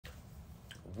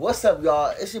What's up,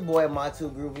 y'all? It's your boy My Too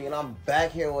Groovy, and I'm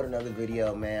back here with another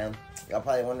video, man. Y'all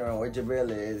probably wondering where Jabril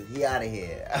is. He out of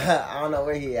here. I don't know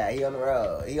where he at. He on the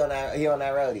road. He on that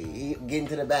roadie. He getting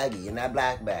to the baggie in that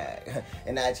black bag,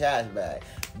 in that trash bag.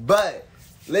 But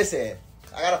listen,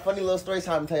 I got a funny little story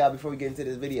time to tell y'all before we get into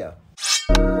this video.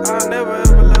 I never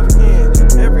ever left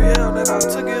again. Every L that I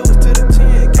took, it was to the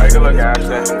 10. Take a look at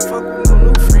that. Fuck with no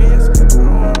new friends.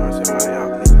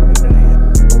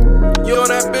 You on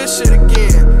that bitch shit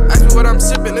again. Ask me what I'm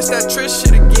sipping, it's that Trish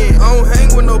shit again. I don't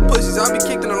hang with no pussies, I be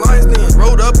kicked in the lion's den.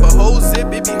 Rolled up a whole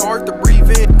zip, it be hard to breathe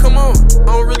in. Come on,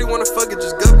 I don't really wanna fuck it,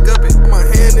 just gup it. My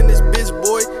hand in this bitch,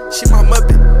 boy, she my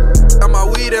muppet. Got my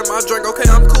weed and my drink,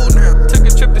 okay, I'm cool now. Took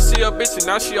a trip to see her bitch and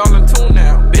now she all in tune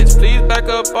now. Bitch, please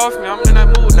back up off me, I'm in that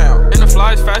mood now. In the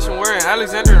flies fashion wearing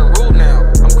Alexander and Rude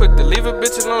now. I'm quick to leave a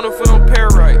bitch alone if we don't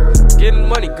pair right. Getting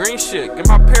money, green shit,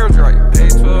 get my pairs right.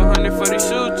 Paid $1,200 for these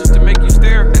shoes just to make you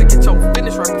stare. Gotta get your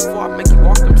finish right before I make you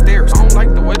walk them stairs. I don't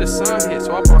like the way the sun hits,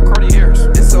 so I bought Cartiers.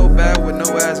 It's so bad with no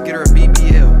ass, get her a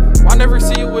BBL. Why never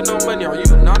see you with no money? Are you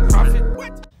a non-profit?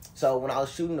 What? So when I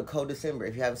was shooting the Cold December,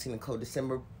 if you haven't seen the Cold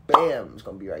December, bam, it's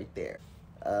gonna be right there.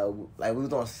 Like we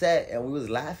was on set and we was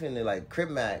laughing at like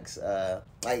cripmacs.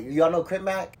 Like y'all know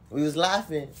cripmac? We was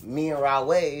laughing, me and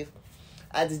Rodwave,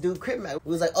 at this dude cripmac.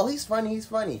 We was like, oh, he's funny, he's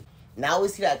funny. Now we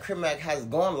see that cripmac has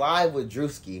gone live with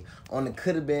Druski on the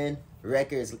Coulda Been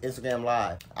Records Instagram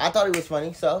Live. I thought he was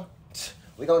funny, so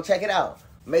we gonna check it out.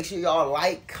 Make sure y'all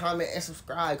like, comment, and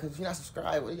subscribe, because if you're not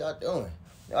subscribed, what are y'all doing?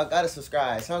 Y'all gotta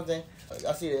subscribe. Something.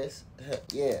 Y'all see this?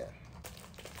 Yeah.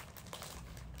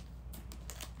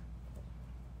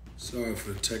 Sorry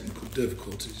for the technical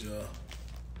difficulties, y'all.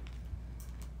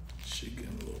 Shit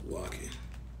getting a little wacky.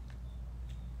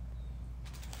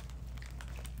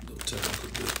 Little technical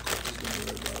difficulties, don't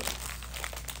worry about it.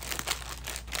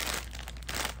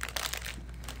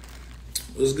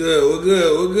 What's good? We're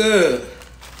good. We're good.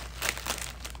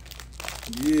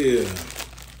 Yeah.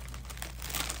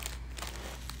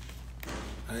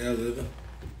 How y'all living?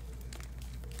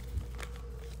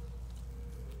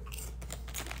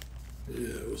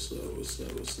 Yeah, what's up, what's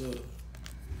up, what's up?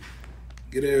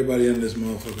 Get everybody in this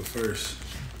motherfucker first.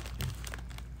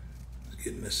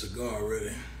 Getting this cigar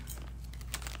ready.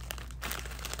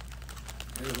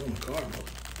 Hey, I'm on the car mode.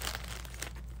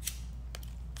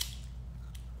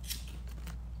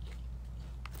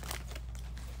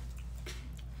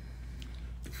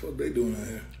 The fuck they doing out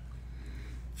here?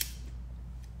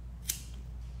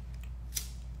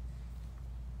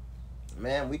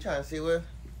 Man, we trying to see what's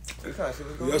going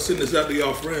on. Y'all sending this out to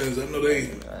y'all friends. I know they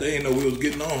ain't know we was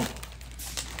getting on.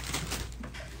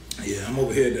 Yeah, I'm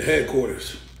over here at the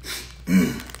headquarters.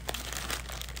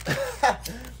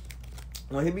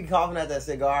 When he be coughing at that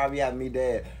cigar, I be having me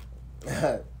dead.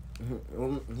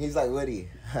 He's like, Woody,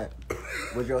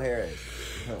 what your hair is?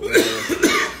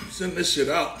 Send this shit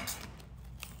out.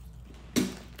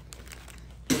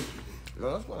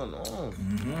 No, what's going on?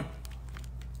 Mm-hmm.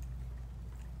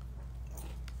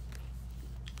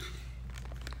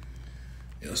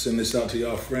 Y'all send this out to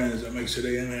y'all friends and make sure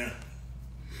they in there.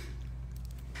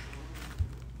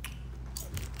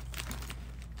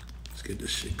 Let's get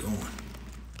this shit going.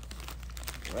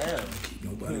 Man. Keep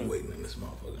nobody waiting in this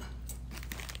motherfucker.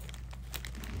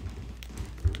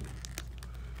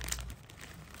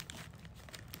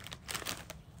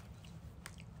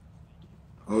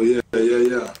 Oh yeah.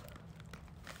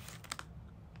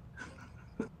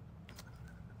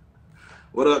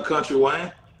 What up, Country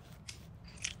Wayne?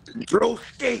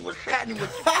 Druski, what's happening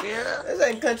with you, kid? This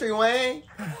ain't Country Wayne.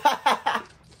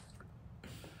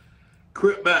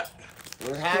 Crip back. What's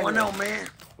What's going happening? on, man?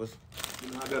 You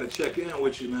know, I gotta check in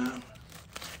with you now.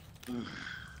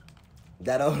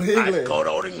 That old I English. called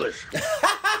Old English.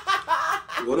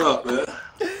 What up, man?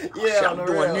 Yeah, I'm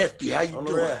doing nifty. How you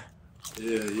doing?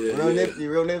 Yeah. Real nifty,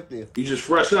 real nifty. You just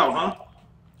fresh out, huh?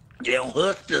 Yeah, on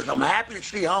Hustlers. I'm happy to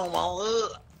see home on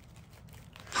Hood.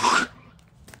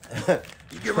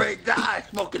 You get ready to die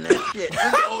smoking that shit.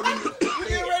 Drink Old English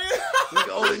instead. Drink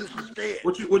Old English instead.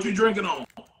 What you drinking on?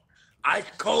 Ice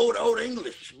cold Old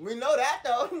English. We know that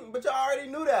though, but y'all already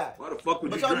knew that. Why the fuck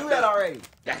would you But y'all drink knew that already.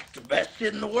 That's the best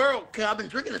shit in the world, cuz I've been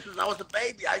drinking it since I was a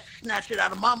baby. I snatched it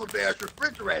out of Mama Bear's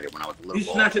refrigerator when I was a little You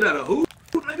boy. snatched it out of who,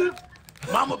 nigga?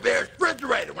 Mama Bear's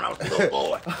refrigerator when I was a little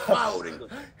boy. My Old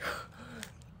English.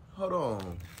 Hold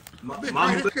on.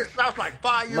 This shit sounds like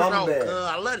 5 years Mama old, Bear. cuz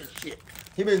I love this shit.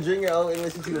 He been drinking Old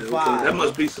English since he was 5. That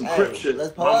must be some Crip shit.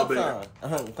 Let's pull Mama up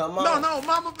Bear. some. Come on. No,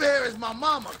 Mama Bear is my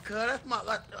mama, cuz. That's my,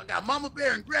 I got Mama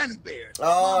Bear and Granny Bear.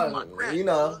 Oh, Mama, my granny, you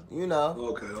know.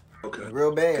 Okay.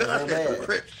 Real bad, Cuz real that's some bad.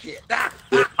 Crip shit.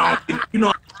 You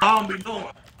know I don't be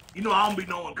knowing. You know I don't be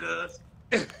knowing, cuz.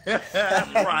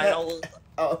 That's right.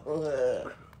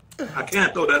 I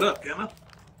can't throw that up, can I?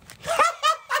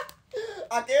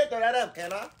 I can't throw that up,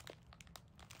 can I?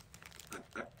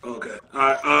 Okay. All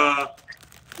right.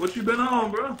 What you been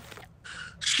on, bro?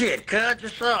 Shit, cuz,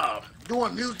 just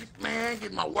doing music, man,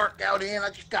 getting my workout in. I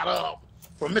just got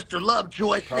from Mr.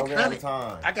 Lovejoy, Program 600.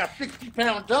 time. I got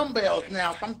 60-pound dumbbells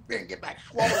now, so I'm finna get back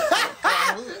swollen.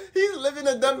 He's living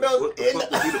the dumbbells What the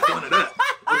fuck would be the point of that?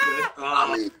 Okay.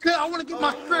 I mean, cuz, I want to get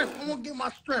my strength. I want to get my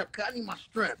strength, cuz. I need my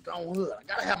strength on hood. I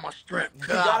gotta have my strength, cuz.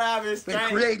 You gotta have your Been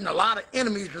strength. creating a lot of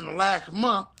enemies in the last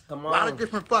month. Come A lot on. of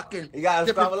different fucking You gotta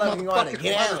different stop up. You gotta motherfuckers get from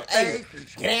down. other Hey, states and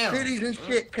get down. cities and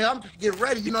shit, cuz. I'm just getting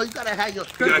ready. You know, you gotta have your You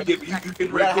strength. gotta get you getting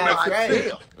You ready to gotta go have back to the strength.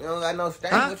 pen. You don't got no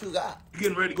strength. Huh? What you got? You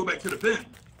getting ready to go back to the pen.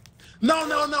 No,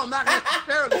 not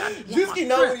necessarily. I just want Druski my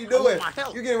know what strength. you're I want doing. my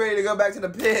health. You're getting ready to go back to the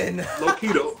pen. Low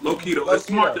keto. Low It's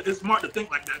smart. keto. It's smart to think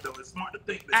like that, though. It's smart to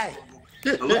think that. Hey,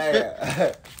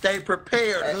 Stay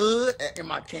prepared, hood, in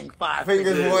my King 5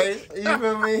 fingers Yeah. voice. You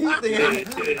feel me? He's thinking.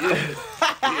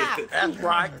 Yeah. That's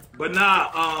right. But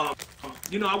nah,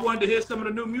 you know, I wanted to hear some of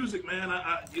the new music, man.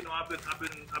 You know, I've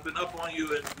been up on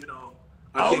you, and you know,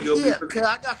 I Oh think you'll yeah, be. cuz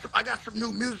I got some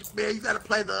new music, man. You gotta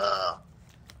play the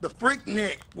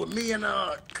Freaknik with me and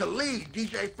Khalid,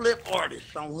 DJ Flip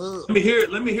artist on hood.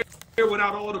 Let me hear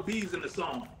without all the bees in the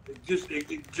song. It just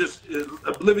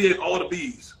obliviate all the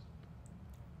bees.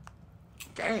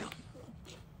 Damn.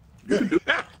 You can do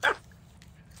it.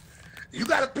 You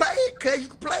gotta play it, cuz you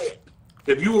can play it.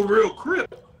 If you were real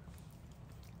Crip.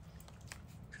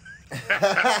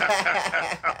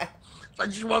 So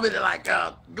you just want me to like do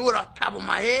it off the top of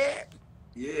my head?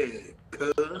 Yeah,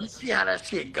 Let's cuz. see how that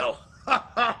shit go.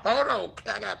 Hold on, cuz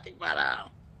I gotta think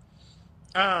about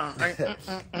Bro,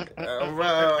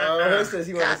 he says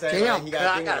he want to say Goddamn, like, he got to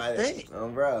think I about gotta it. think.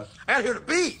 Bro. I gotta hear the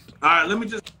beat. All right, let me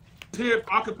just hear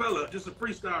acapella, just a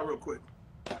freestyle real quick.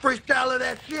 Freestyle of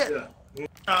that shit. Yeah.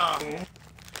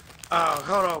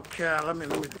 Hold on, Cal. Let me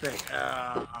think.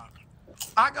 Hold on.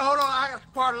 I got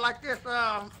started like this.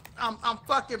 I'm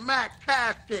fucking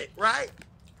Mac-tastic, right?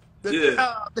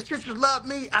 Yeah. The sisters love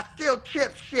me. I still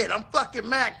chip shit. I'm fucking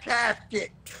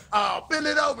Mac-tastic. Bend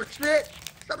it over, shit.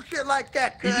 Some shit like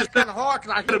that. You Cause just that's kind of hard.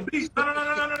 Cause I said a hit beat.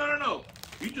 No.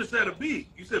 You just said a beat.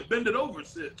 You said bend it over,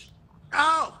 Sitch.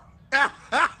 Oh.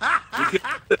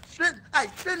 Shit, hey,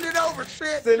 send it over,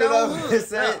 shit. Send it on over, hood.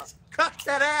 shit. Cut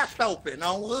that ass open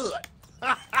on hood.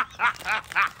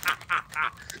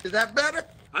 Is that better?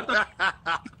 I thought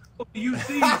you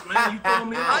C's, man. You told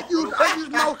me I use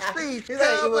most C's. He's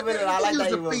like, you a minute, I like use that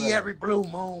the you a B minute. every blue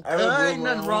moon. Every blue Ain't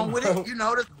nothing moon. wrong with it. You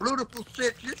know, this beautiful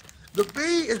shit. The B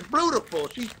is beautiful.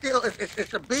 She's still,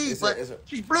 it's a B, but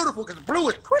she's beautiful because blue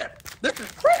is Crip. This is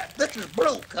Crip. This is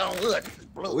blue. Come hood. This is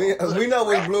blue. We know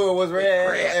what's blue and what's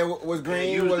red Red. and what's green,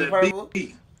 use what's that purple.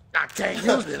 B. I can't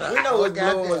use it. We know what's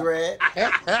blue and what's red.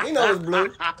 We know what's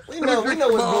blue. We know what's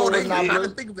blue and what's not I blue.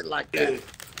 didn't think of it like Yeah. that.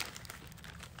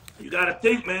 You gotta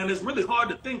think, man. It's really hard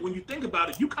to think when you think about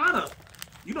it. You kind of,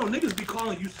 you know, niggas be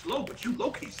calling you slow, but you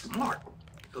low key smart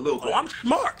a little bit. Oh, I'm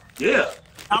smart. Yeah.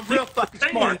 I'm real fucking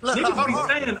smart. Look, Niggas hold be on.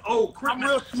 saying, "Oh, Crip I'm Mac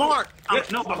real smart. Yeah,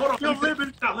 no, but hold on. Still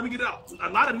living. Let me get it out. A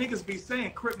lot of niggas be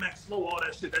saying Crip Mac slow, all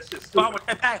that shit. That shit's If I stupid.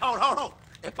 was, hey, hold on.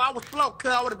 If I was slow,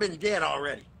 cuz I would have been dead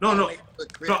already. No,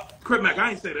 Crip. Crip Mac,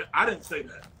 I ain't say that. I didn't say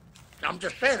that. I'm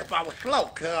just saying if I was slow,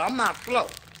 cuz I'm not slow.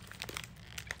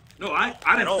 No, I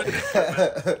didn't say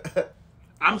that.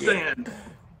 I'm saying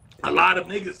a lot of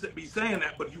niggas that be saying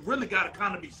that, but you really gotta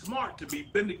kind of be smart to be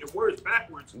bending your words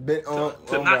backwards Bit on,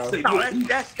 to on, not bro. say No, you.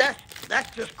 that's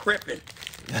just cripping.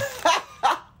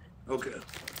 Okay.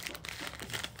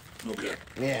 Okay.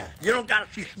 Yeah. You don't gotta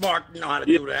be smart to know how to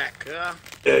do that, cuz.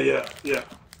 Yeah.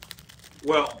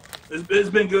 Well, it's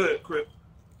been good, Crip.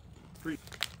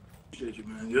 Appreciate you,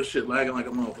 man. Your shit lagging like a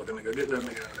motherfucker, nigga. Get that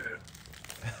nigga out of here.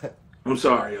 I'm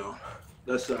sorry, y'all.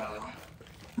 Let's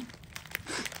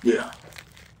yeah.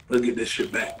 Let's get this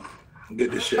shit back.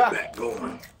 Get this shit back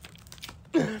going.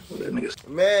 That nigga.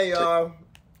 Man, y'all,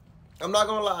 I'm not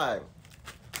gonna lie.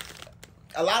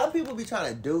 A lot of people be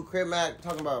trying to do Crip Mac,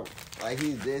 talking about like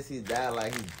he's this, he's that,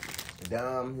 like he's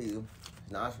dumb, he's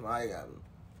not smart.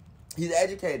 He's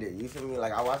educated. You feel me?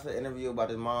 Like I watched an interview about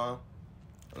his mom.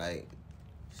 Like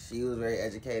she was very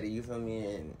educated. You feel me?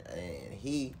 And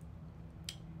he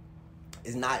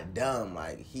is not dumb.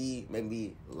 Like he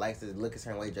maybe likes to look a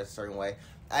certain way, just a certain way.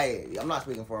 Hey, I'm not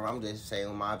speaking for him. I'm just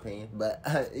saying my opinion. But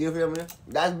you feel me?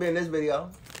 That's been this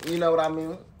video. You know what I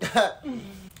mean?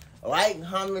 Like,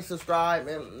 comment, subscribe,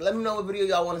 and let me know what video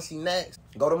y'all want to see next.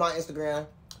 Go to my Instagram.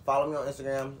 Follow me on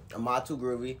Instagram. I'm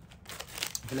My2Groovy.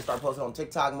 I'm gonna start posting on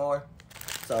TikTok more.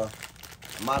 So,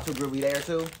 My2Groovy there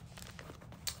too.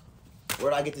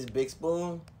 where do I get this big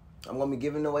spoon? I'm gonna be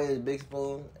giving away this big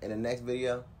spoon in the next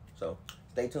video. So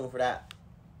stay tuned for that.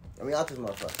 Let me out this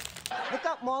motherfucker. Look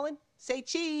up, Marlon. Say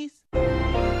cheese.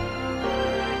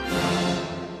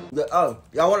 Oh,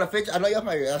 y'all want a picture? I know y'all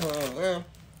probably.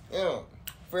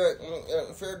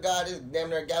 Fear God is damn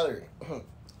near gallery.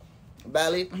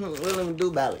 Bally, we don't even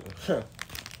do Bally.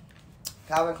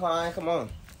 Calvin Klein, come on.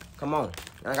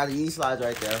 I got the yeast slides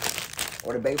right there.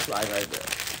 Or the babe slides right there.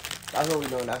 That's what we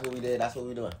doing. That's what we did. That's what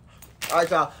we doing. All right,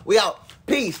 y'all. We out.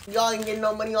 Peace. Y'all ain't getting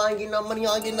no money. Y'all ain't getting no money.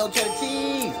 Y'all ain't getting no cheddar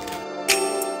cheese.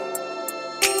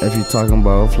 If you talking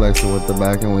about flexing with the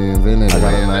back and we invented it, I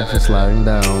got a knife for sliding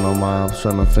down on my ops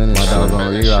trying to finish. My dog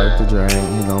gon' eat out the drain,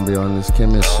 he gon' be on this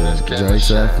chemistry.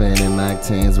 Drake's FN and Mac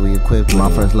 10s, we equipped.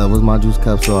 My first love was my juice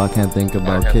cup, so I can't think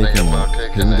about kicking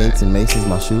it. Hitting gates and Macy's,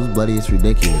 my shoes bloody, it's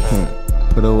ridiculous.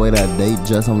 Put away that date,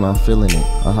 just I'm not feeling it.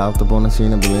 I hopped up on the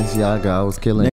scene in Balenciaga, I was killing it.